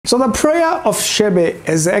So the prayer of Shebe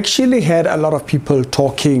has actually had a lot of people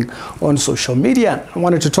talking on social media. I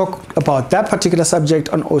wanted to talk about that particular subject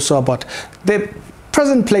and also about the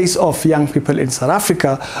present place of young people in South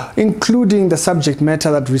Africa, including the subject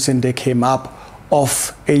matter that recently came up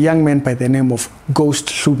of a young man by the name of Ghost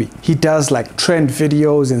Hlubi. He does like trend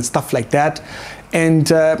videos and stuff like that. And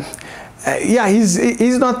yeah,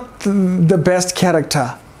 he's not the best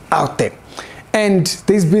character out there. And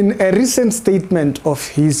there's been a recent statement of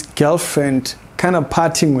his girlfriend kind of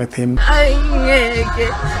partying with him. I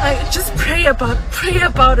just pray about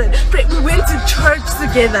it. We went to church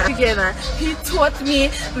together. He taught me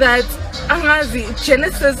that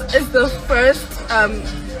Genesis is the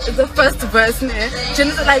first verse.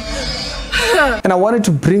 Genesis, like. And I wanted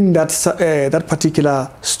to bring that that particular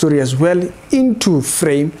story as well into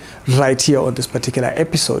frame right here on this particular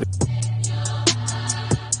episode.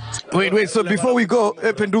 Wait, so before we go,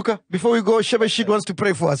 Penduka, before we go, Shebeshkt wants to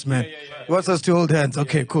pray for us, man. He wants us to hold hands.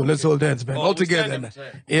 Okay, cool, let's hold hands, man. All together.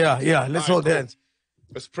 Yeah, let's hold hands.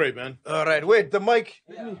 Let's pray, man. All right, wait, the mic.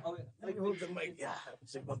 Let me hold the mic. Yeah.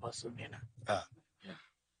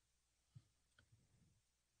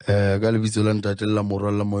 Ka lebitso la ntate la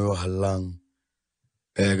morwa la moyo hallang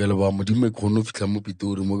ka leba modimo ke khonno fitla mo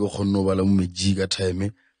Pitori mo ke khonno ba la MacG ka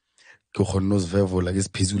time ke khonno survival ke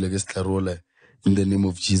sephezula ke setlarola in the name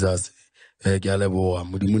of Jesus ke a leboa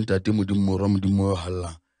modimo ntate modimo morwa modimo yo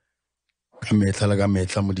hallang ka metla la ka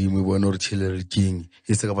metla modimo bona re tshele king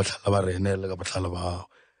e se ka batlhala ba rene le ka batlhala ba.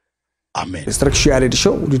 Amen. It's the reality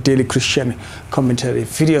show with the daily Christian commentary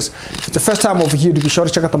videos. If it's the first time over here, do be sure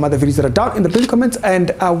to check out the other videos that are down in the build comments.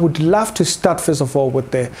 And I would love to start first of all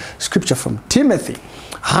with the scripture from Timothy,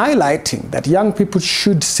 highlighting that young people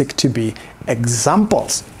should seek to be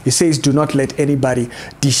examples. He says, do not let anybody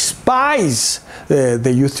despise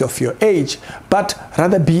the youth of your age, but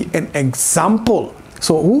rather be an example.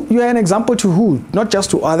 So you are an example to who? Not just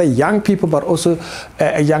to other young people, but also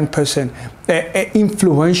a young person,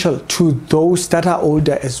 influential to those that are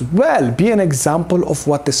older as well. Be an example of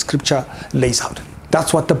what the scripture lays out.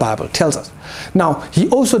 That's what the Bible tells us. Now, he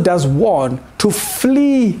also does warn to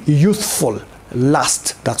flee youthful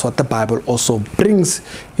lust. That's what the Bible also brings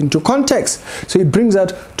into context. So it brings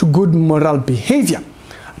out to good moral behavior.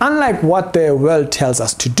 Unlike what the world tells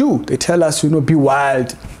us to do, they tell us, be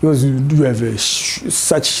wild, because you have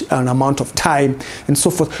such an amount of time and so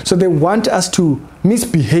forth. So they want us to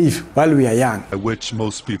misbehave while we are young. By which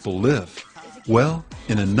most people live. Well,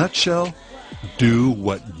 in a nutshell, do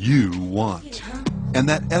what you want. And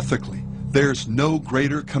that ethically, there's no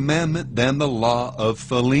greater commandment than the law of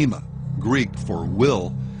Thelema, Greek for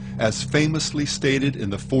will, as famously stated in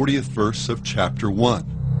the 40th verse of chapter 1.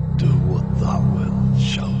 Do what thou wilt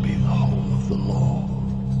shall be the whole of the law.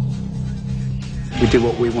 We do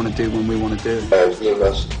what we want to do when we want to do it. And he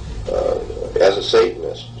must, as a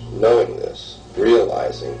Satanist, knowing this,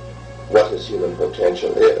 realizing what his human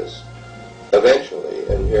potential is, eventually,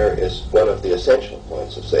 and here is one of the essential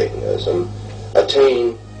points of Satanism,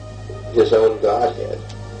 attain his own Godhead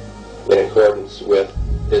in accordance with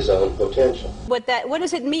his own potential. What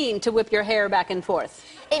does it mean to whip your hair back and forth?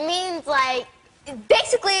 It means like,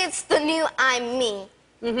 basically it's the new I'm me.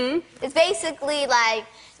 It's basically like,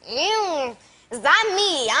 I'm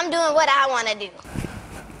me, I'm doing what I want to do.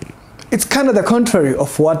 It's kind of the contrary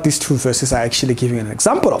of what these two verses are actually giving an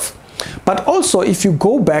example of. But also, if you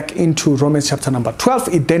go back into Romans chapter number 12,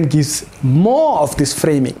 it then gives more of this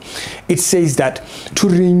framing. It says that to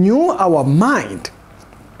renew our mind,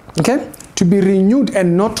 okay, to be renewed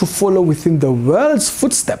and not to follow within the world's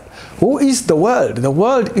footstep. Who is the world? The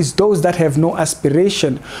world is those that have no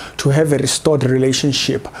aspiration to have a restored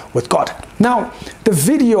relationship with God. Now, the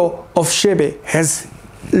video of Shebe has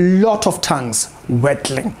a lot of tongues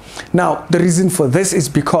waggling. Now, the reason for this is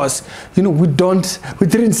because, we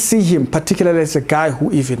didn't see him particularly as a guy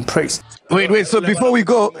who even prays. Wait, so before we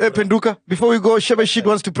go, Penduka, before we go, Shebeshkt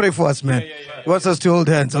wants to pray for us, man. He wants us to hold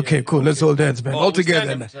hands. Okay, cool, let's hold hands, man. All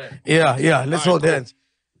together. Yeah, let's hold hands.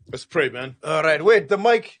 Let's pray, man. All right, wait, the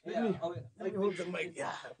mic. Let me hold the mic.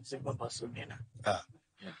 Yeah.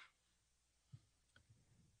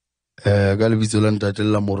 Ka lebitso la ntate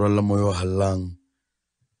la morwa la moyo hallang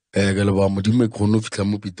ka leba modimo ke khonno fitla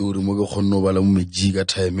mo Pitori mo ke khonno ba la MacG ka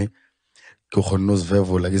time ke khonno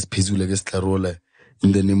survival ke sephezula ke setlarola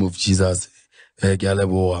in the name of Jesus ke a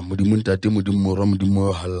leboa modimo ntate modimo morwa modimo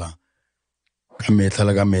yo hallang ka metla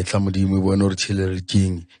la ka metla modimo bona re tshele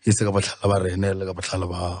king e se ka batlhala ba rene le ka batlhala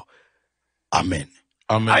ba. Amen.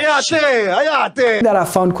 That I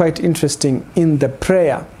found quite interesting in the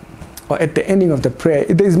prayer, or at the ending of the prayer,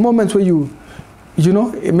 there's moments where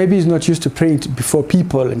maybe he's not used to praying before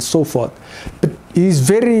people and so forth, but he's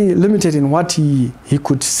very limited in what he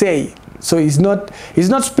could say. So he's not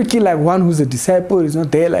speaking like one who's a disciple. He's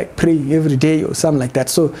not there like praying every day or something like that.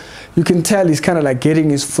 So you can tell he's kind of like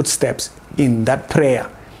getting his footsteps in that prayer.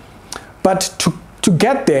 But to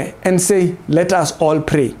get there and say, let us all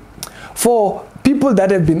pray. For people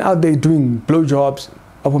that have been out there doing blowjobs,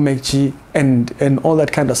 MacG, and all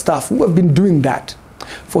that kind of stuff, who have been doing that,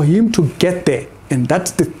 for him to get there, and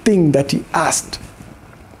that's the thing that he asked,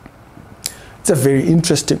 it's a very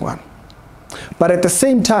interesting one. But at the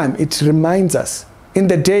same time, it reminds us, in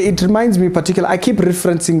the day, it reminds me particularly, I keep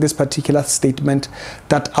referencing this particular statement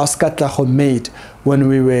that Oscar Tlaho made when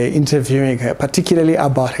we were interviewing her, particularly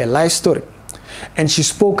about her life story. And she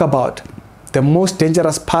spoke about the most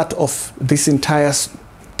dangerous part of this entire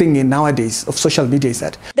thing in nowadays of social media is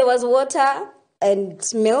that there was water and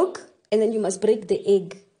milk, and then you must break the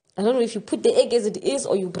egg. I don't know if you put the egg as it is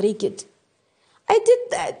or you break it. I did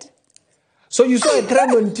that. So you saw a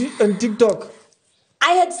trend on TikTok?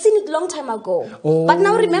 I had seen it long time ago. Oh. But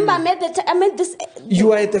now remember, I'm at this. You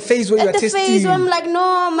were at the phase where you are testing. At the phase where I'm like,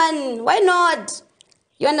 no, man, why not?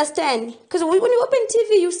 You understand? Because when you open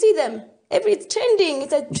TV, you see them. It's trending.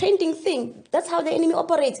 It's a trending thing. That's how the enemy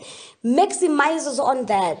operates. Maximizes on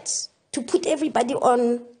that to put everybody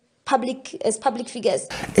on as public figures.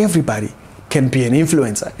 Everybody can be an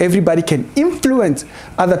influencer. Everybody can influence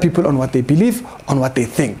other people on what they believe, on what they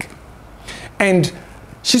think. And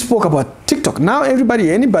she spoke about TikTok. Now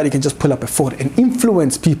anybody can just pull up a phone and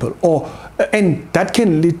influence people, and that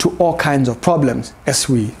can lead to all kinds of problems, as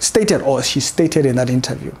we stated, or as she stated in that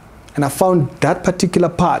interview. And I found that particular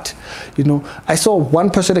part, I saw one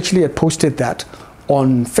person actually had posted that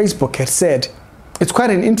on Facebook, had said, it's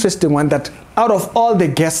quite an interesting one that out of all the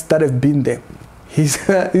guests that have been there, he's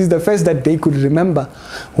the first that they could remember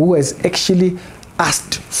who has actually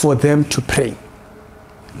asked for them to pray.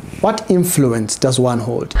 What influence does one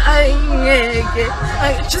hold?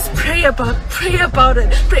 I just pray about it.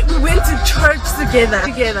 We went to church together.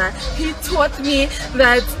 He taught me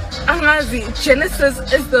that Genesis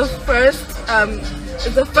is the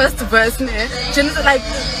first verse. Genesis, like.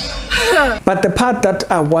 But the part that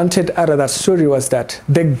I wanted out of that story was that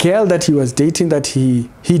the girl that he was dating, that he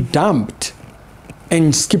dumped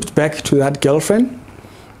and skipped back to that girlfriend,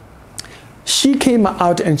 she came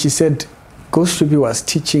out and she said Hlubi was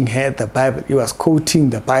teaching her the Bible. He was quoting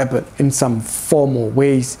the Bible in some formal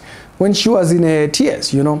ways when she was in her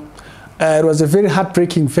tears, It was a very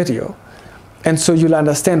heartbreaking video. And so you'll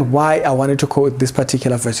understand why I wanted to quote this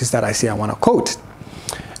particular verses that I say I want to quote.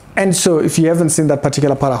 And so if you haven't seen that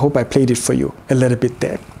particular part, I hope I played it for you a little bit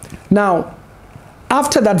there. Now,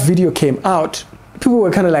 after that video came out, people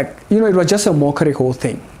were kind of like, it was just a mockery whole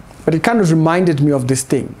thing. But it kind of reminded me of this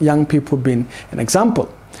thing, young people being an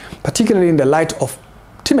example, particularly in the light of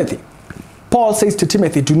Timothy. Paul says to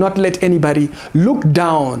Timothy, do not let anybody look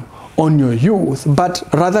down on your youth, but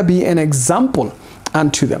rather be an example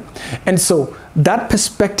unto them. And so that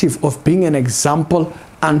perspective of being an example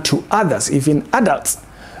unto others, even adults,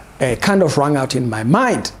 kind of rang out in my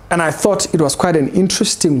mind. And I thought it was quite an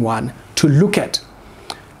interesting one to look at.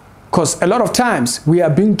 Because a lot of times we are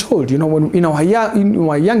being told, when in our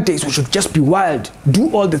young days, we should just be wild, do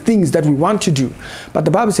all the things that we want to do. But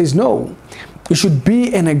the Bible says, no, we should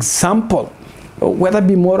be an example, whether it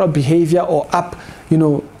be moral behavior or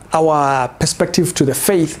our perspective to the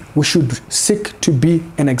faith, we should seek to be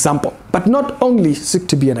an example. But not only seek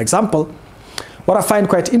to be an example, what I find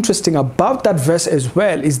quite interesting about that verse as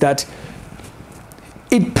well is that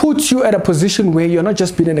it puts you at a position where you're not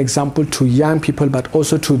just being an example to young people, but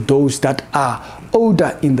also to those that are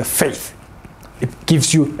older in the faith. It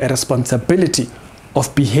gives you a responsibility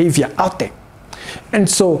of behavior out there. And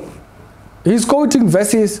so he's quoting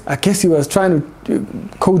verses. I guess he was trying to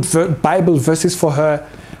quote Bible verses for her.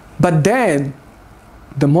 But then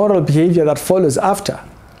the moral behavior that follows after,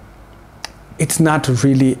 it's not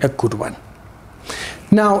really a good one.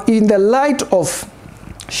 Now, in the light of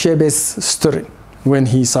Shebesh's story, when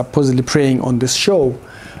he's supposedly praying on this show,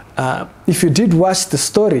 if you did watch the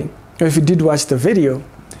story, or if you did watch the video,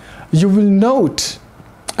 you will note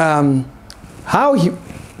how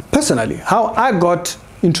I got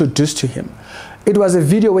introduced to him. It was a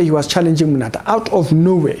video where he was challenging Mnata out of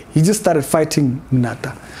nowhere. He just started fighting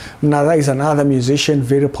Mnata. Mnata is another musician,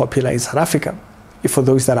 very popular in South Africa, for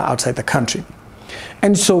those that are outside the country.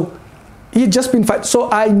 And so he had just been fighting.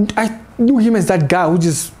 So I knew him as that guy who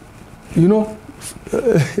just,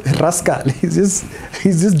 rascal. He's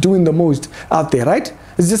just doing the most out there, right?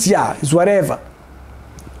 It's just, it's whatever.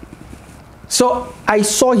 So I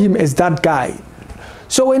saw him as that guy.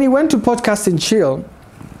 So when he went to Podcast and Chill,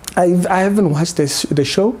 I haven't watched the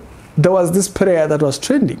show, there was this prayer that was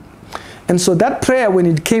trending. And so that prayer, when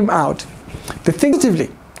it came out,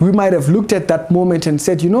 we might have looked at that moment and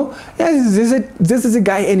said, you know, yeah, this is a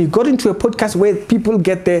guy, and he got into a podcast where people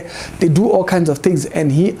get there, they do all kinds of things,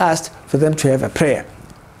 and he asked for them to have a prayer.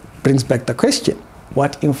 Brings back the question,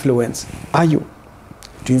 what influence are you?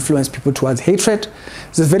 Do you influence people towards hatred?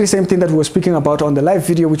 It's the very same thing that we were speaking about on the live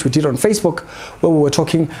video which we did on Facebook, where we were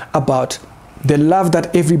talking about the love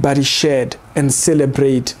that everybody shared and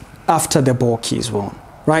celebrate after the ball keys won,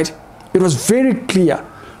 right? It was very clear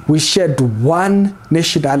we shared one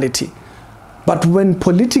nationality. But when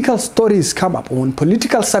political stories come up, or when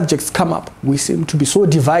political subjects come up, we seem to be so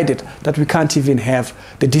divided that we can't even have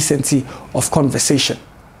the decency of conversation.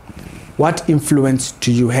 What influence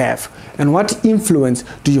do you have? And what influence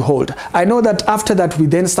do you hold? I know that after that, we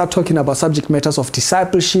then start talking about subject matters of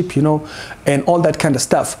discipleship, you know, and all that kind of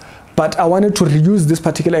stuff. But I wanted to reuse this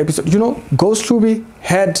particular episode. You know, Ghost Hlubi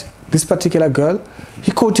had this particular girl.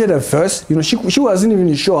 He quoted a verse. You know, she wasn't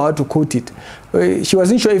even sure how to quote it. She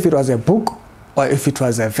wasn't sure if it was a book or if it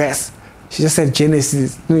was a verse. She just said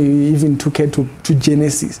Genesis. You know, he even took her to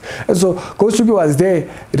Genesis. And so Ghost Hlubi was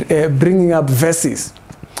there bringing up verses.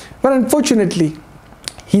 But unfortunately,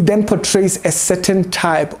 he then portrays a certain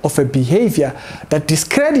type of a behavior that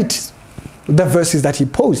discredits the verses that he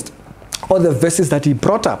posed or the verses that he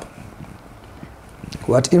brought up.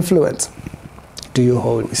 What influence do you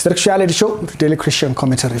hold? It's the Actuality Show, daily Christian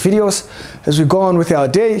commentary videos. As we go on with our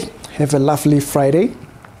day, have a lovely Friday.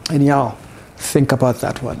 And y'all, think about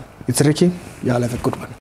that one. It's Ricky. Y'all have a good one.